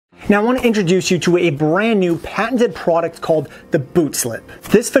Now I want to introduce you to a brand new patented product called the Boot Slip.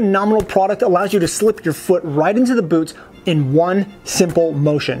 This phenomenal product allows you to slip your foot right into the boots in one simple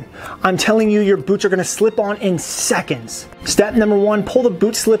motion. I'm telling you, your boots are going to slip on in seconds. Step number 1, pull the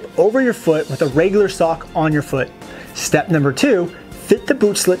boot slip over your foot with a regular sock on your foot. Step number 2, fit the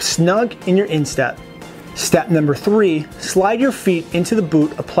boot slip snug in your instep. Step number 3, slide your feet into the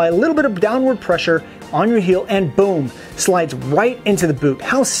boot, apply a little bit of downward pressure on your heel, and boom, slides right into the boot.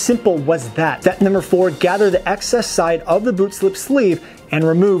 How simple was that? Step number 4, gather the excess side of the boot slip sleeve and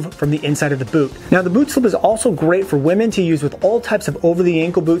remove from the inside of the boot. Now the boot slip is also great for women to use with all types of over the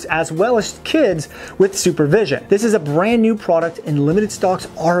ankle boots, as well as kids with supervision. This is a brand new product and limited stocks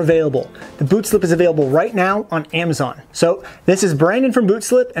are available. The boot slip is available right now on Amazon. So this is Brandon from Boot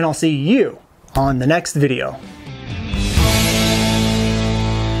Slip, and I'll see you on the next video.